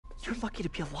You're lucky to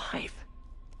be alive.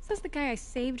 Says the guy I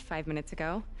saved 5 minutes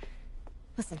ago.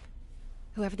 Listen,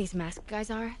 whoever these masked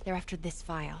guys are, they're after this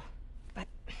file. But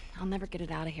I'll never get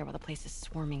it out of here while the place is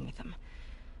swarming with them.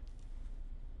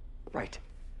 Right.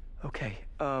 Okay,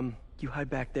 you hide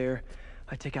back there.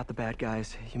 I take out the bad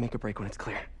guys. You make a break when it's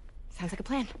clear. Sounds like a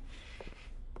plan.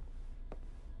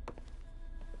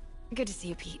 Good to see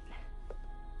you, Pete.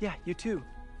 Yeah, you too.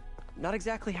 Not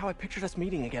exactly how I pictured us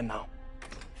meeting again, though.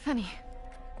 Funny.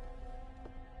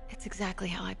 It's exactly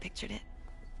how I pictured it.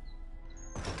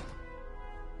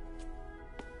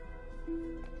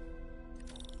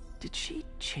 Did she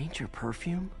change her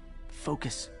perfume?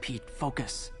 Focus, Pete,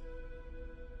 focus.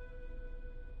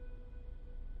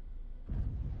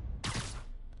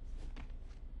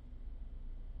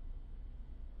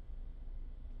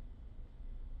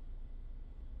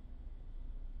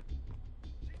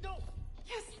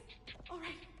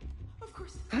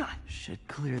 Should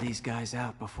clear these guys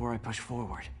out before I push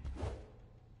forward.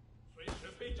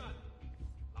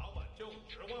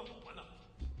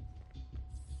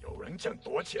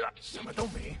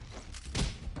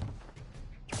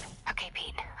 Okay,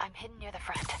 Pete. I'm hidden near the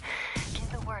front.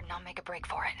 Give the word and I'll make a break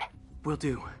for it. Will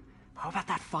do. How about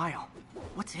that file?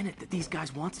 What's in it that these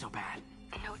guys want so bad?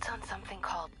 Notes on something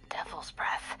called Devil's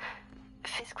Breath.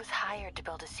 Fisk was hired to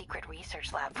build a secret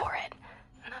research lab for it.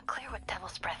 Not clear what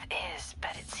Devil's Breath is,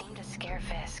 but it seemed to scare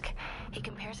Fisk. He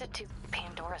compares it to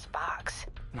Pandora's box.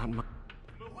 Not much.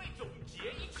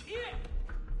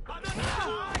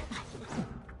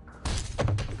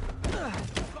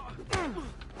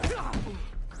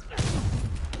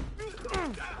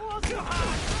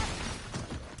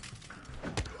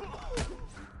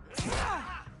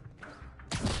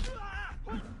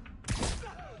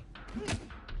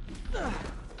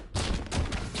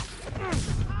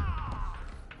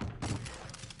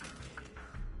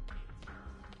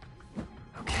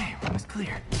 Okay, room is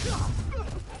clear.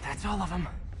 That's all of them.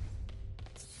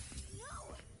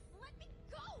 No! Let me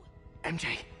go!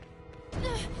 MJ.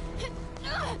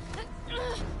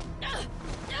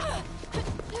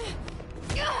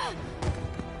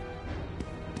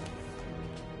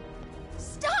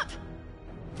 Stop!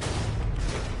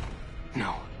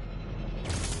 No.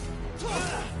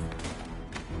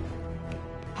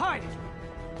 Hide!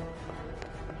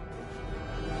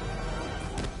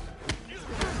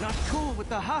 Not cool with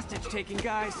the hostage-taking,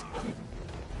 guys.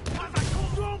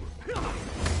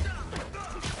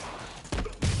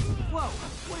 Whoa,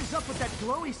 what is up with that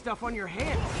glowy stuff on your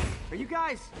hands? Are you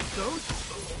guys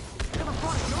ghosts? Never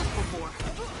fought a ghost before.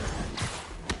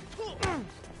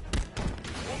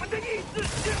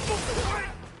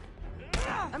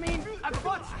 I mean, I've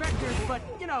fought specters, but,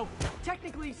 you know,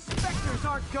 technically specters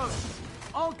aren't ghosts.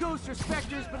 All ghosts are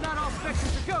specters, but not all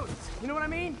specters are ghosts. You know what I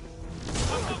mean?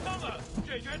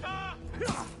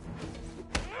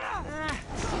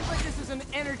 Seems like this is an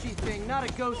energy thing, not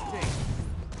a ghost thing.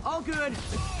 All good.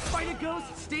 Fight a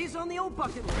ghost stays on the old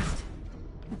bucket list.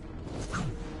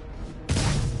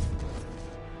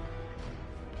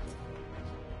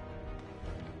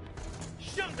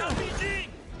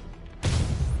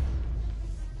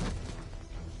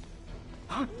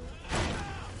 Huh?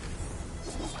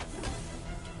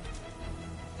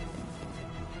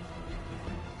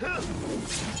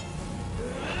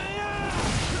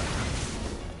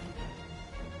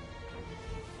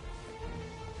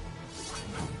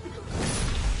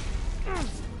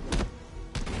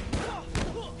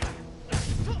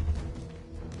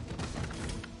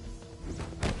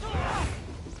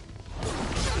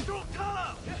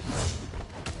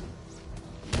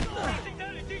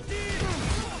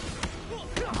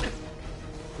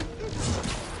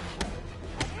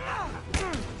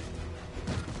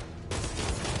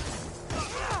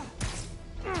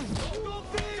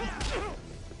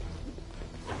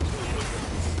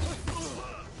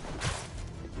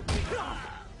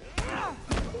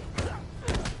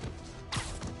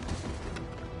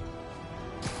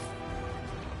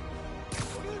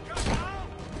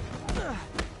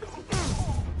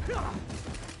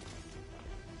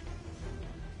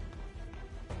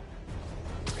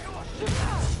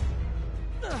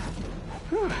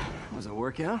 Was a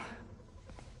workout?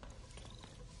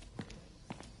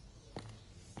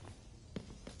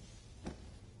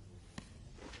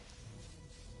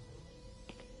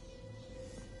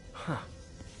 Huh.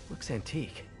 Looks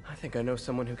antique. I think I know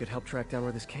someone who could help track down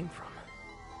where this came from.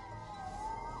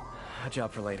 A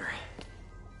job for later.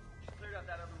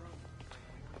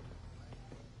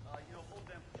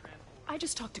 I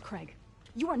just talked to Craig.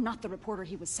 You are not the reporter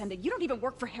he was sending. You don't even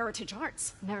work for Heritage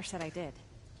Arts. Never said I did.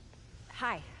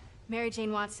 Hi, Mary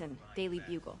Jane Watson, Daily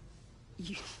Bugle.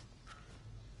 You...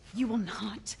 You will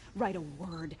not write a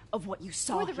word of what you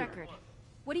saw For the here. record,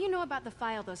 what do you know about the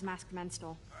file those masked men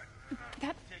stole?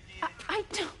 That... I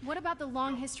don't... What about the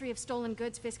long history of stolen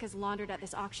goods Fisk has laundered at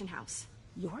this auction house?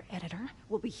 Your editor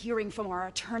will be hearing from our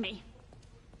attorney.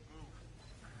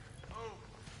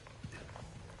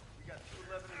 We got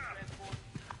 211 in transport.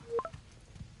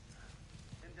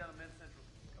 In down to Men's Central.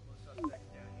 Couple of suspects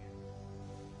down here.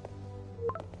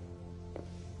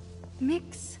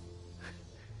 Mix.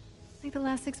 Like the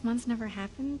last 6 months never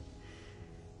happened?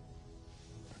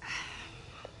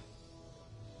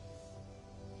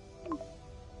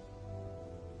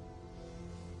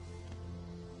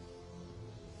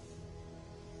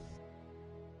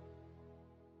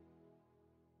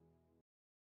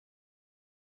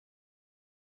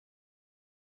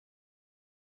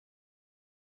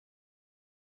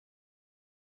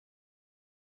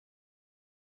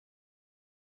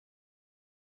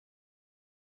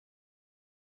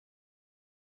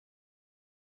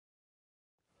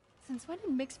 Since when did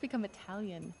Mix become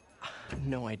Italian?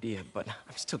 No idea, but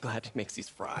I'm still glad he makes these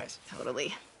fries.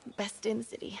 Totally. Best in the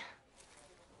city.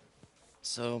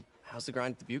 So, how's the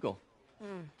grind at the Bugle?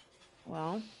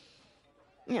 Well,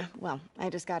 I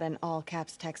just got an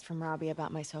all-caps text from Robbie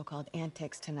about my so-called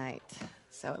antics tonight.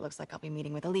 So it looks like I'll be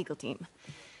meeting with the legal team.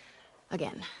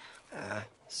 Again. As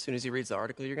soon as he reads the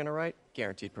article you're gonna write,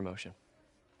 guaranteed promotion.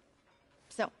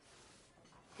 So,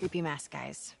 creepy mask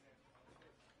guys.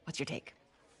 What's your take?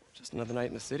 Just another night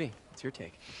in the city. What's your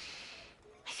take?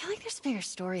 I feel like there's a bigger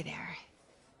story there.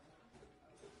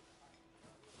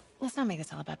 Let's not make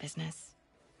this all about business.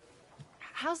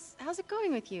 How's it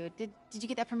going with you? Did you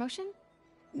get that promotion?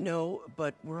 No,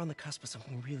 but we're on the cusp of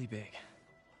something really big.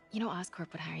 You know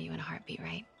Oscorp would hire you in a heartbeat,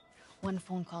 right? One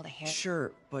phone call to Harry.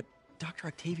 Sure, but Dr.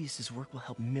 Octavius's work will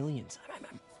help millions.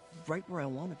 I'm right where I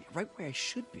want to be, right where I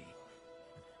should be.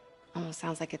 Almost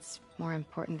sounds like it's more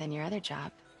important than your other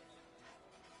job.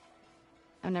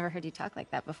 I've never heard you talk like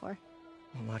that before.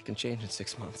 A lot can change in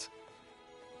 6 months.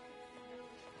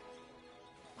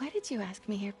 Why did you ask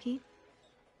me here, Pete?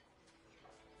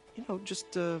 You know,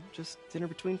 just dinner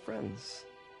between friends.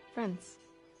 Friends.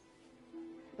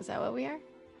 Was that what we are?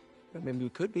 Maybe we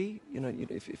could be, you know,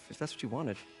 if that's what you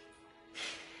wanted.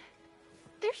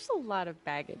 There's a lot of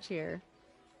baggage here.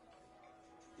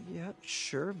 Yeah,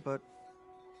 sure, but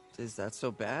is that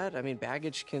so bad? I mean,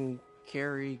 baggage can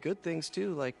carry good things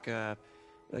too, like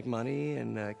money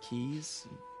and keys,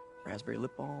 and raspberry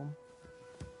lip balm.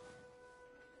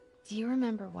 Do you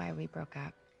remember why we broke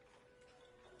up?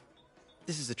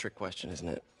 This is a trick question, isn't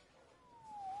it?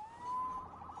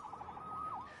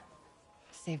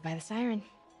 Saved by the siren.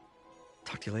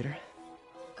 Talk to you later.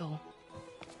 Go.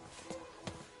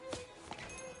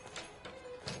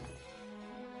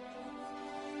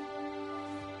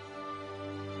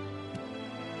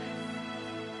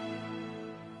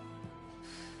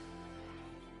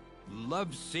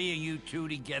 Love seeing you two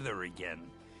together again.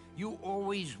 You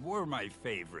always were my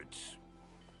favorites.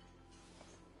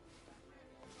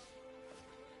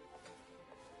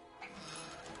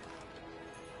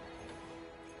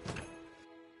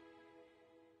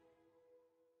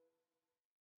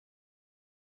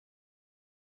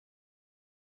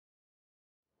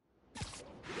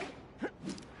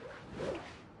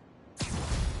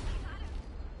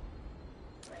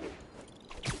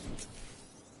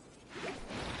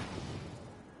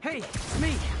 Hey, it's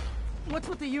me. What's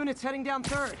with the units heading down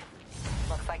 3rd?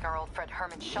 Looks like our old friend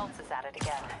Herman Schultz is at it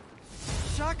again.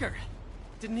 Shocker.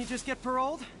 Didn't he just get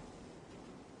paroled?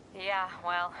 Yeah,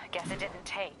 well, guess it didn't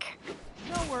take.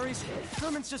 No worries.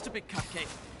 Herman's just a big cupcake.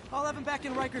 I'll have him back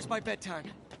in Rikers by bedtime.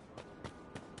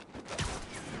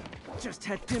 Just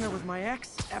had dinner with my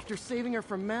ex after saving her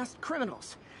from masked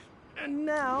criminals. And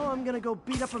now I'm gonna go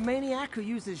beat up a maniac who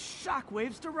uses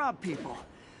shockwaves to rob people.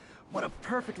 What a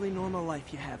perfectly normal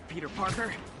life you have, Peter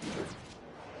Parker.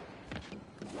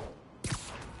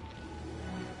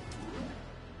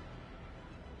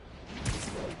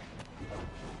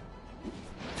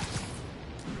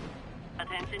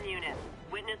 Attention units.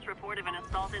 Witness report of an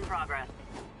assault in progress.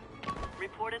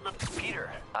 Reported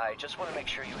Peter, I just want to make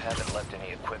sure you haven't left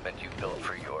any equipment you built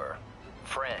for your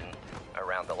friend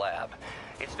around the lab.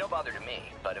 It's no bother to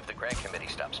me, but if the grant committee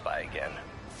stops by again...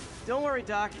 Don't worry,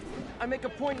 Doc. I make a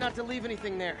point not to leave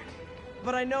anything there.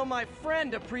 But I know my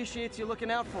friend appreciates you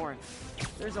looking out for him.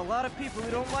 There's a lot of people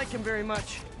who don't like him very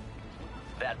much.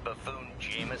 That buffoon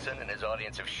Jameson and his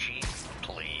audience of sheep?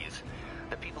 Please.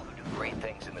 The people who do great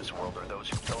things in this world are those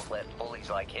who don't let bullies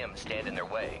like him stand in their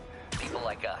way. People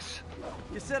like us.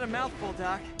 You said a mouthful,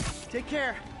 Doc. Take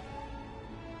care.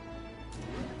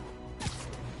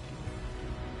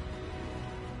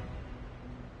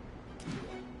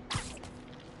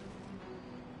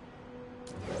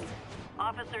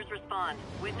 Officers respond.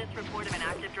 Witness report of an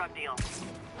active drug deal.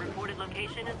 Reported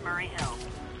location is Murray Hill.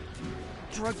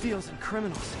 Drug deals and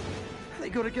criminals. They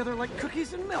go together like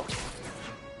cookies and milk.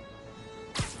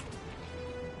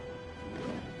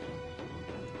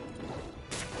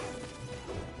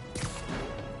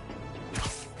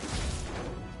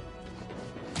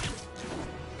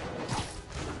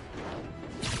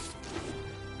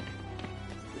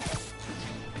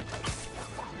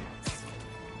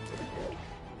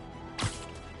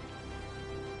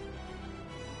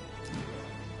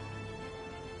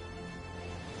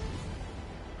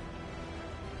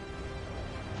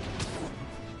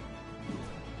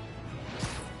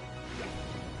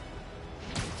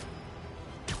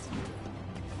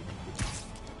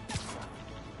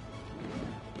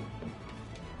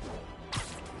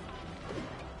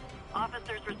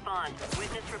 Officers respond.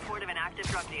 Witness report of an active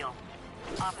drug deal.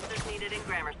 Officers needed in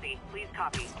Gramercy. Please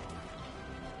copy.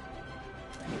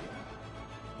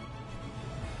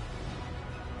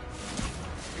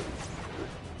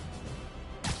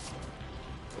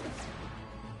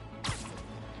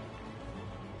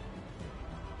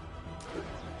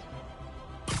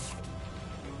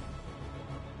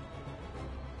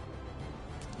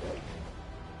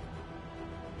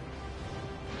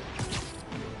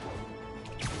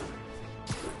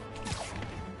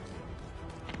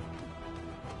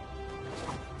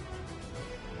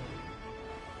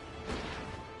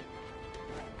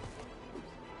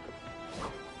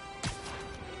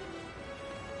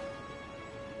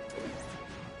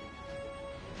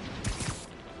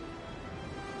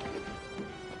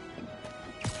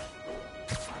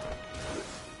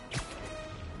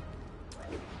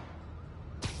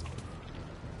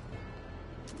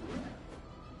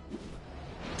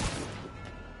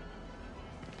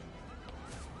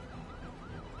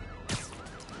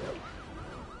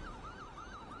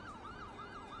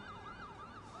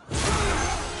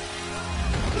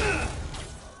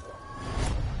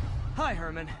 Hi,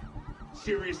 Herman.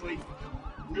 Seriously?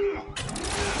 Give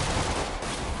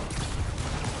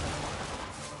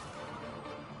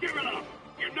it up!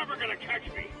 You're never gonna catch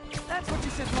me! That's what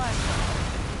you said last time.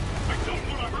 I don't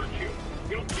want to hurt you!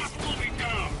 You'll just slow me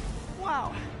down!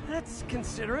 Wow, that's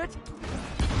considerate.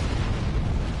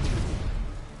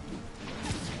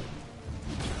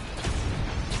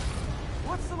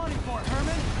 What's the money for,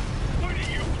 Herman? Why do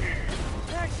you care?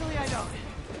 Actually, I don't.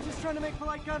 Just trying to make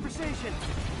polite conversation.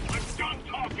 I'm done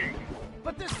talking!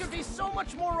 But this could be so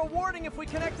much more rewarding if we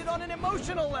connected on an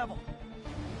emotional level.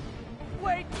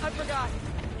 Wait, I forgot.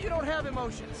 You don't have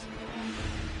emotions.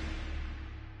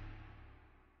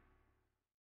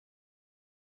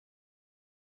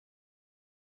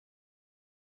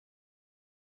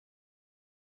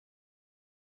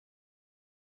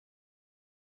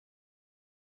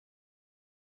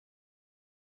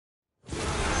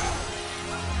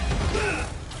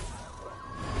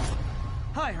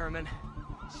 Hi, Herman.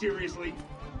 Seriously?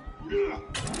 Give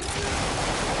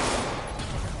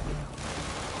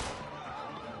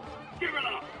it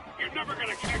up! You're never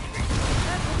gonna catch me!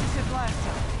 That's what you said last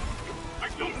time. I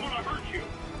don't want to hurt you!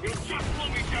 You'll just slow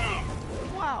me down!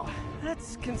 Wow,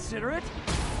 that's considerate.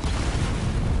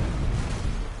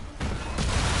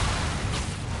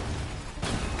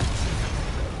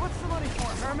 What's the money for,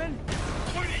 Herman?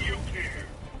 Why do you care?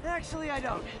 Actually, I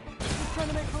don't. Just trying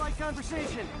to make polite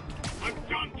conversation. I'm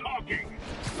done talking!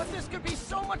 But this could be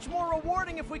so much more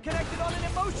rewarding if we connected on an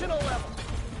emotional level.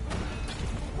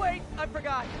 Wait, I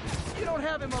forgot. You don't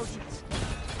have emotions.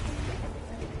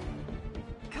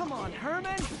 Come on,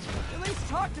 Herman. At least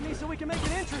talk to me so we can make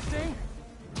it interesting.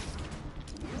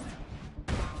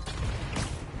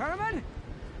 Herman?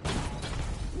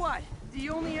 What? Do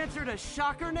you only answer to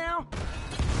Shocker now?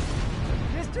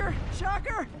 Mr.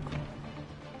 Shocker?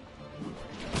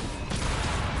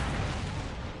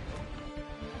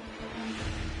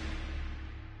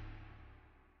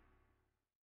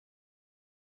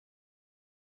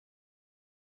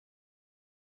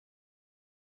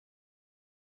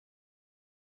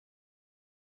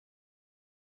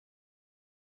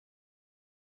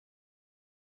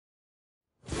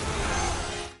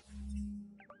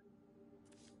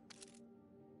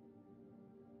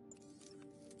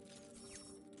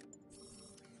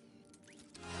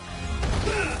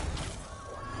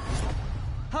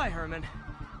 Hi, Herman.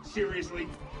 Seriously?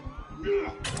 Give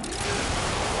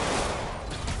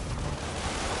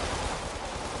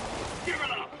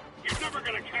it up! You're never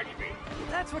gonna catch me!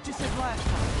 That's what you said last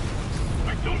time.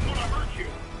 I don't want to hurt you!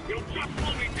 You'll just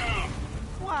slow me down!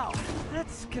 Wow,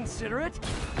 that's considerate.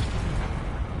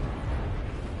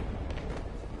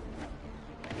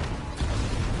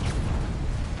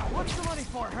 What's the money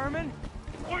for, Herman?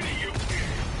 Why do you care?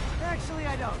 Actually,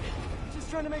 I don't. Just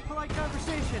trying to make polite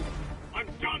conversation. I'm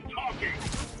done talking!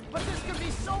 But this could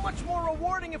be so much more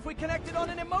rewarding if we connected on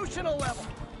an emotional level.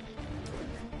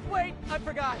 Wait, I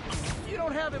forgot. You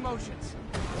don't have emotions.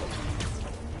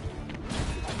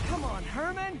 Come on,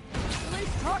 Herman. At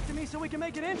least talk to me so we can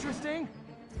make it interesting.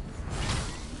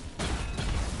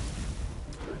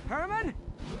 Herman?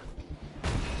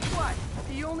 What?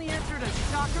 You only answered a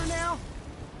shocker now?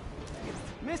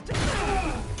 Mr.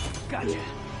 Gotcha.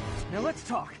 Now let's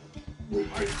talk.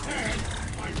 I said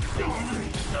I'm done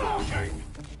talking!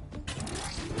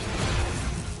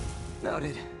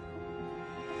 Noted.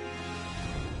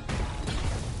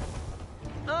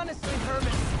 Honestly,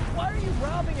 Herman, why are you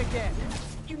robbing again?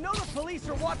 You know the police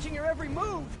are watching your every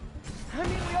move. I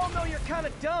mean, we all know you're kind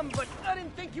of dumb, but I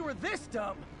didn't think you were this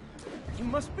dumb. You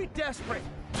must be desperate,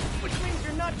 which means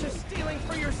you're not just stealing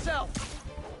for yourself.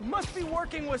 You must be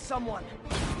working with someone,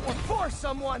 or for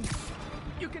someone.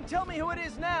 You can tell me who it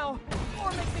is now,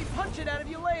 or make me punch it out of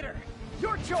you later.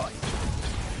 Your choice.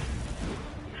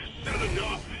 Said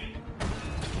enough!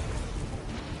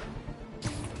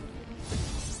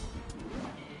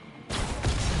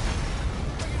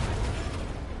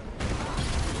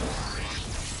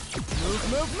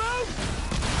 Move, move, move!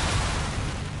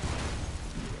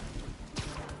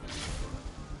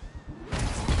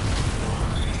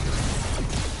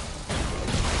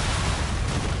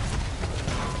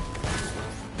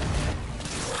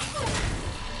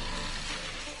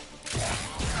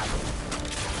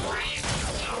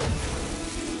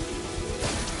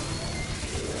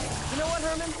 You know what,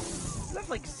 Herman? You have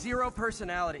like zero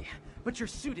personality, but your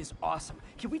suit is awesome.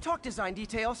 Can we talk design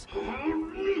details?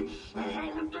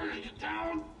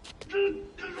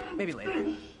 Maybe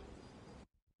later.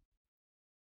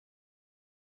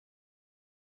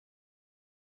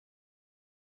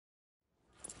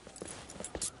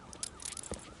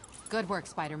 Good work,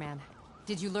 Spider-Man.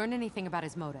 Did you learn anything about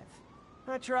his motive?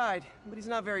 I tried, but he's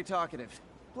not very talkative.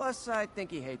 Plus, I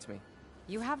think he hates me.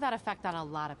 You have that effect on a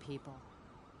lot of people.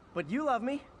 But you love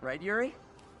me, right, Yuri?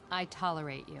 I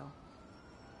tolerate you.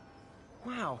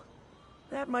 Wow.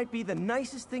 That might be the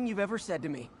nicest thing you've ever said to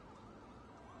me.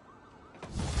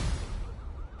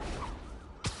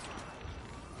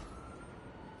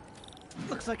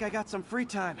 Looks like I got some free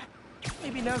time.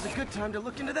 Maybe now's a good time to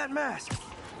look into that mask.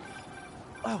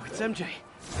 Oh, it's MJ.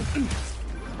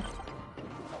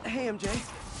 Hey,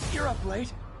 MJ. You're up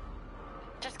late.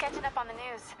 Just catching up on the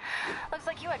news. Looks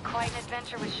like you had quite an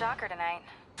adventure with Shocker tonight.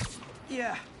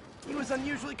 Yeah, he was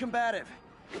unusually combative.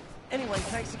 Anyway,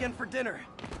 thanks again for dinner.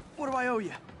 What do I owe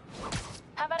you?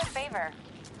 How about a favor?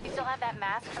 You still have that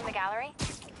mask from the gallery?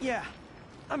 Yeah,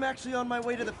 I'm actually on my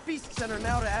way to the Feast Center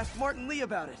now to ask Martin Lee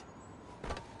about it.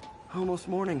 Almost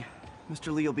morning.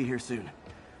 Mr. Lee will be here soon.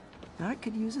 I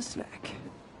could use a snack.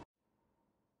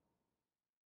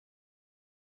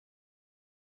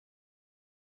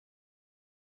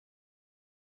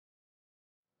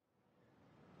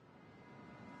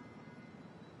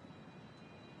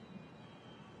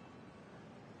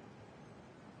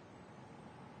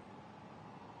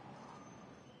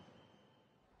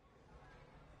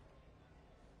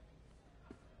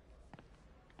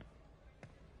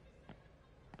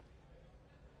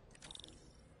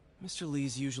 Mr.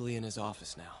 Lee's usually in his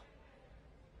office now.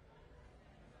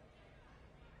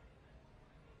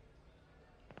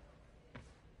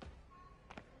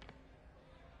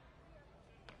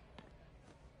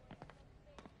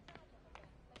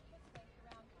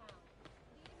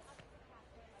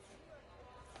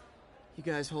 You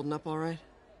guys holding up all right?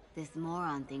 This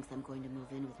moron thinks I'm going to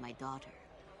move in with my daughter.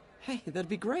 Hey, that'd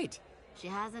be great. She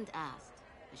hasn't asked,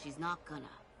 but she's not gonna.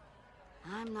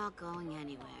 I'm not going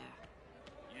anywhere.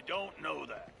 You don't know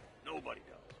that. Nobody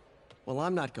does. Well,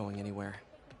 I'm not going anywhere.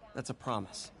 That's a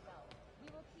promise.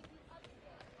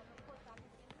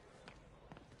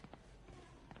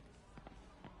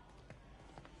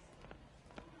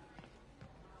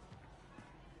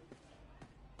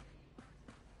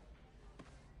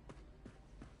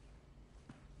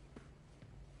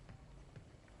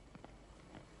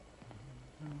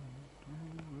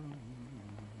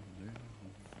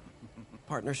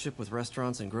 Partnership with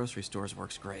restaurants and grocery stores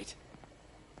works great.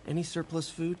 Any surplus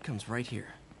food comes right here.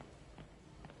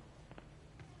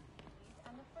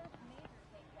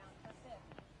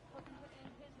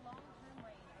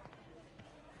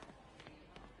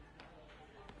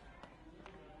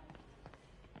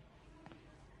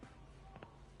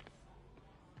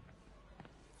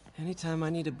 Anytime I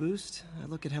need a boost, I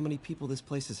look at how many people this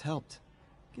place has helped.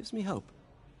 Gives me hope.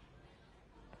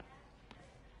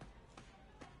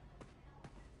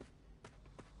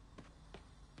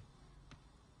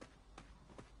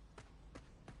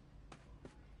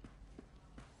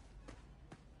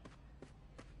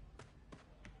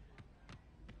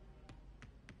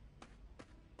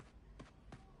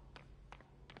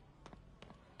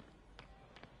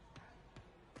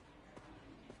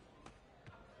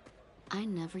 I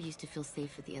never used to feel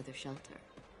safe at the other shelter.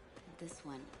 This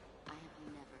one, I have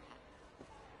never had.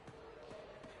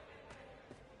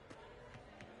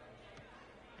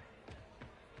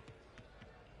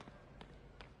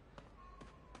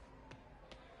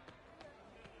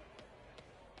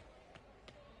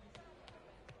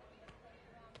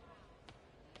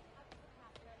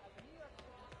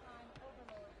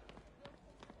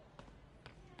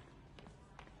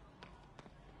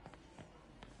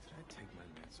 Did I take my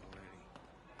meds already?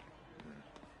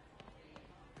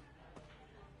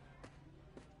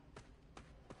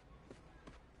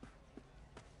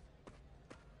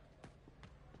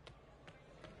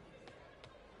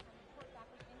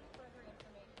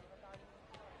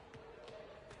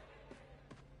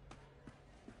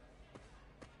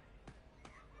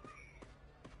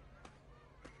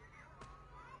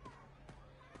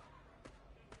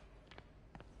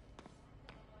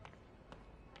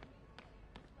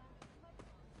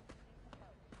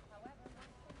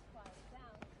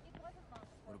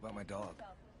 What about my dog?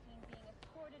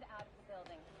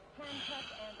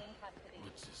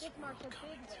 What's this world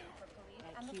coming to?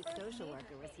 That cute social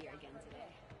worker was here again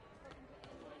today.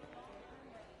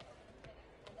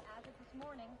 And as of this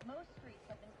morning, most streets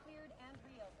have been cleared and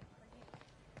reopened for use.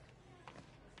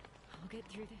 I'll get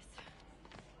through this.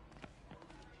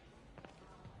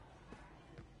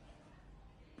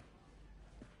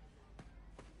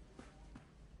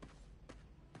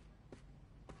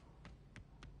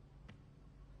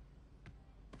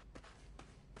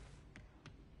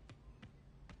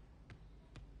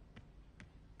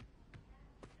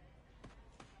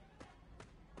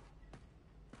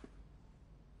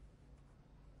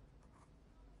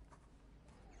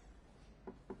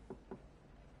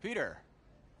 Peter!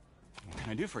 What can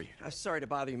I do for you? I'm sorry to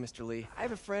bother you, Mr. Lee. I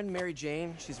have a friend, Mary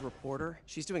Jane. She's a reporter.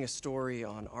 She's doing a story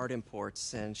on art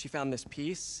imports, and she found this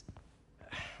piece.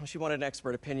 She wanted an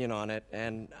expert opinion on it,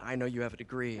 and I know you have a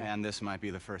degree. And this might be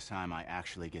the first time I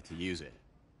actually get to use it.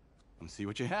 Let's see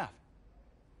what you have.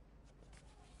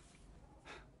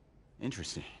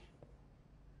 Interesting.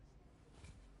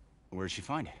 Where did she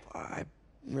find it? I'm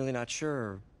really not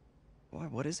sure.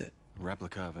 What is it? A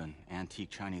replica of an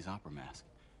antique Chinese opera mask.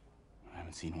 I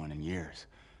haven't seen one in years.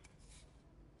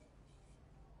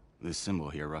 This symbol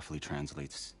here roughly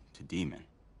translates to demon.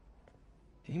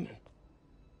 Demon?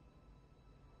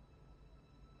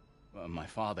 My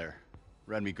father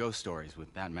read me ghost stories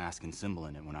with that mask and symbol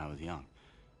in it when I was young.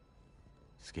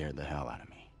 Scared the hell out of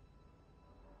me.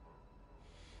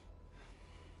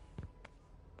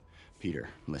 Peter,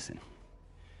 listen.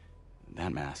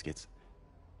 That mask, it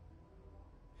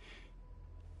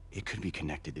could be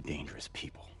connected to dangerous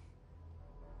people.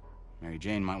 Mary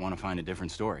Jane might want to find a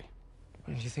different story.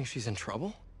 Do you think she's in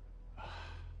trouble?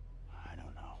 I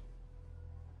don't know.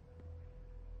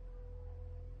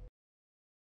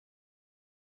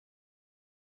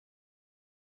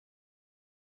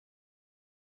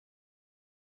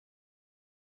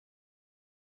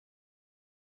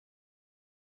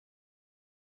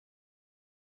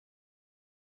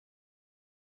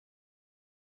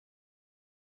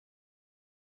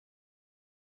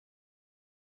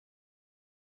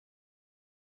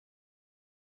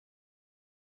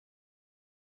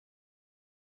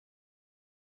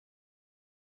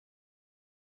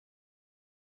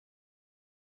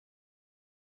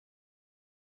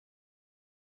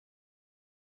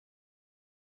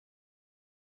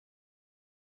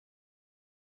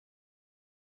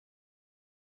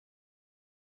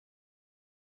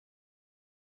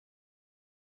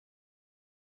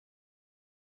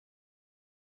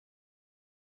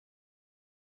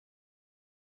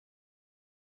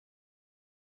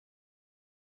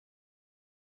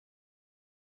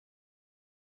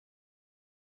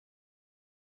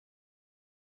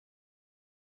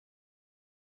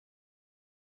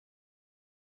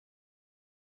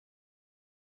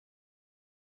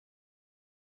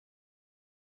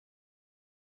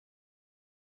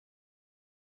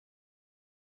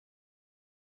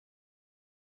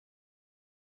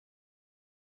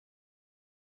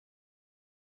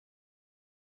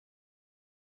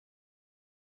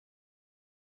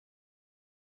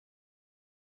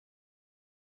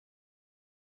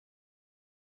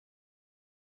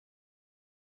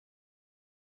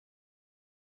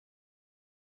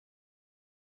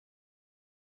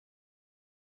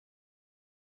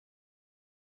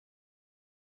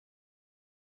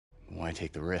 Why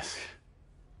take the risk?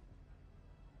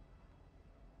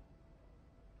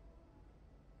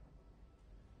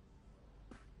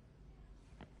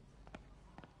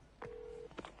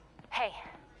 Hey.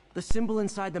 The symbol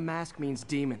inside the mask means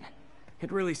demon.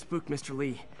 It really spooked Mr.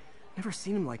 Lee. Never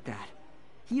seen him like that.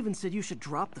 He even said you should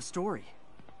drop the story.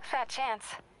 Fat chance.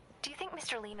 Do you think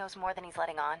Mr. Lee knows more than he's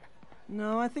letting on?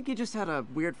 No, I think he just had a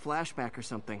weird flashback or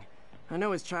something. I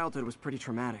know his childhood was pretty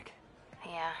traumatic.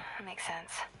 Yeah, makes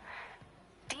sense.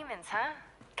 Demons, huh?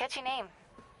 Catchy name.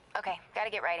 Okay, gotta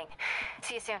get writing.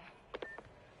 See you soon.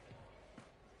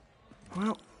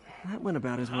 Well, that went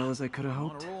about as well as I could have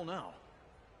hoped. On a roll now.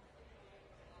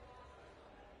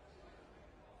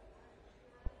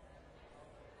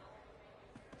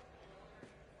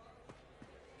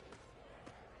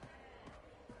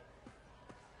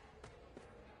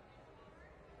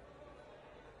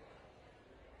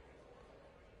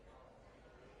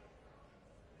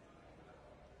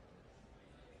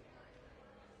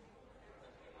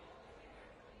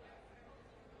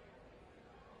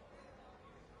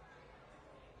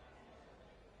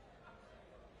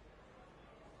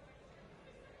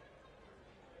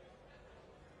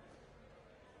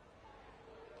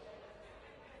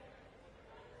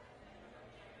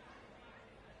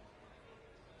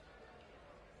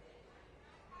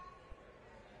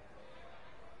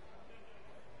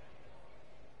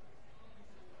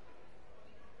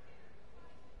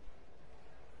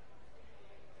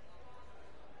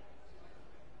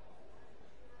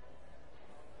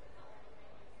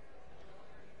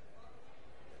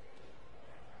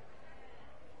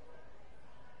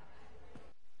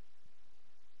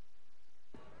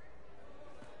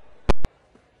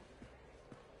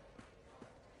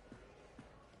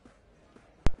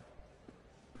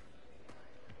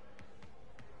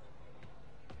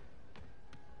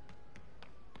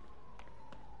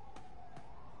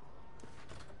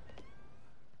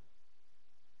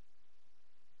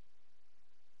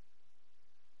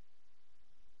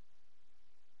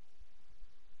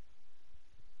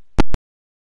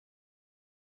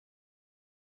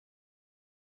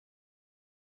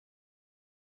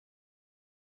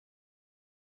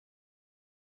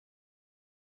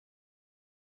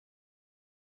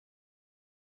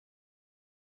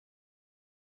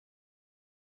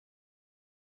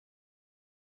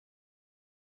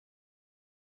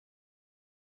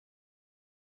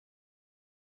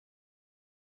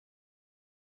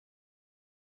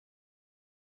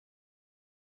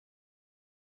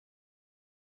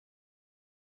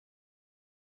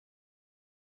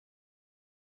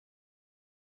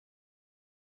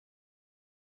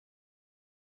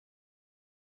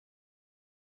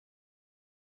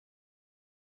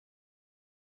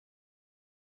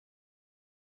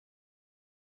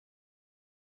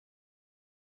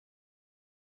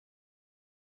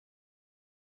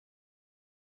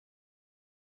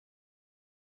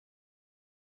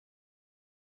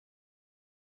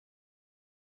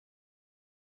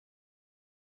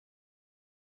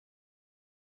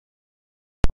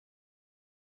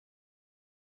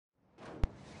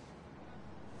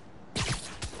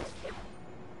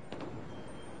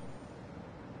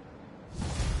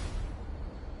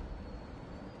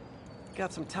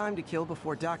 Got some time to kill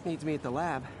before Doc needs me at the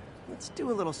lab. Let's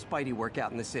do a little Spidey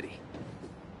workout in the city.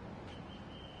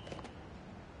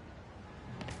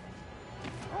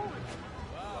 Wow,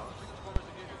 Transformers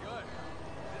are getting good.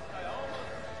 This guy almost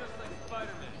looks just like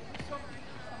Spiderman.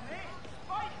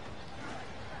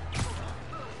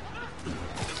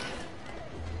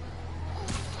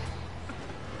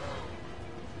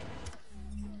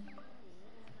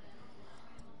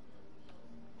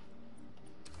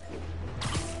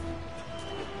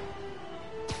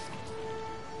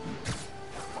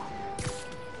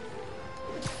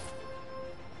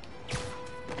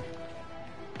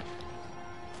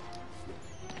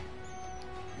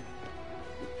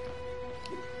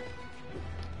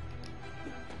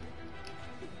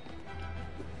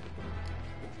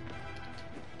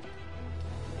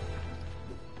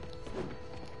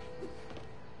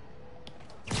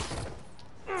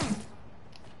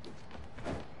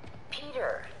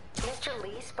 Peter, Mr.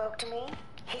 Lee spoke to me.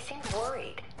 He seemed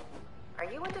worried. Are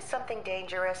you into something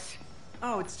dangerous?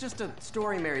 Oh, it's just a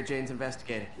story Mary Jane's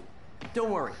investigating.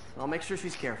 Don't worry, I'll make sure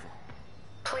she's careful.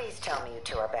 Please tell me you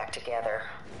two are back together.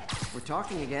 We're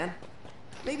talking again.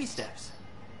 Baby steps.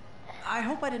 I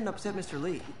hope I didn't upset Mr.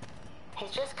 Lee.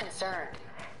 He's just concerned.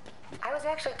 I was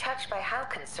actually touched by how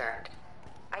concerned.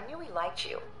 I knew he liked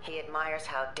you. He admires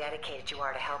how dedicated you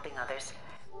are to helping others.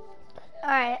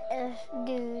 Alright,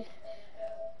 dude.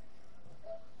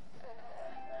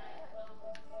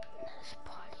 Let's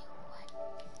party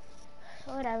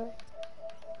what? Whatever.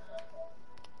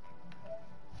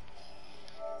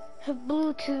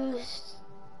 Bluetooth.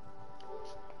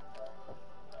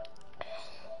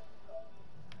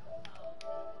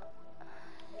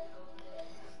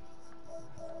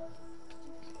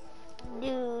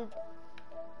 Dude.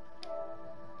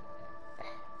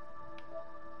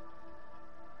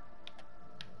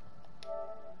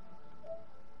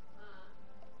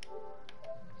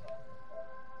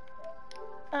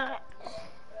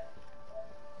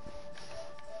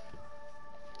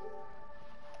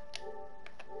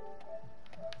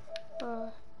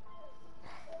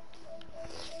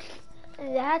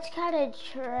 That's kind of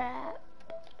trap.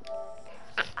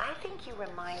 I think you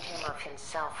remind him of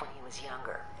himself when he was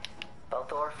younger.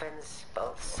 Both orphans,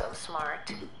 both so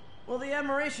smart. Well, the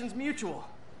admiration's mutual.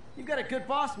 You've got a good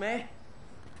boss, May.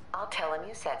 I'll tell him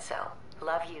you said so.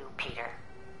 Love you, Peter.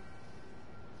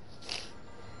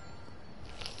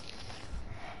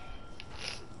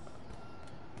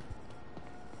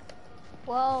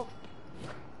 Well,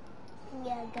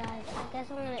 yeah, guys, I guess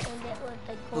I'm gonna end it with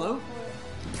the Hello?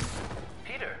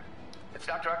 Peter, it's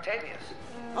Dr. Octavius.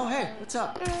 Oh, hey, what's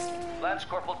up? Lance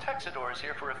Corporal Texador is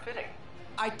here for a fitting.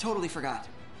 I totally forgot.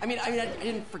 I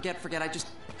didn't forget. I just,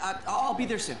 I'll be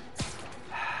there soon.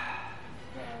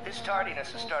 This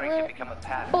tardiness is starting to become a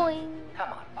pattern. Boing.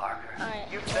 Come on, Parker.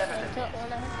 Alright. You're better than this.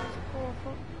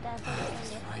 That's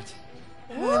right.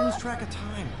 I lose track of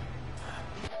time.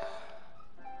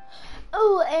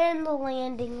 Oh, and the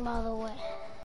landing, by the way.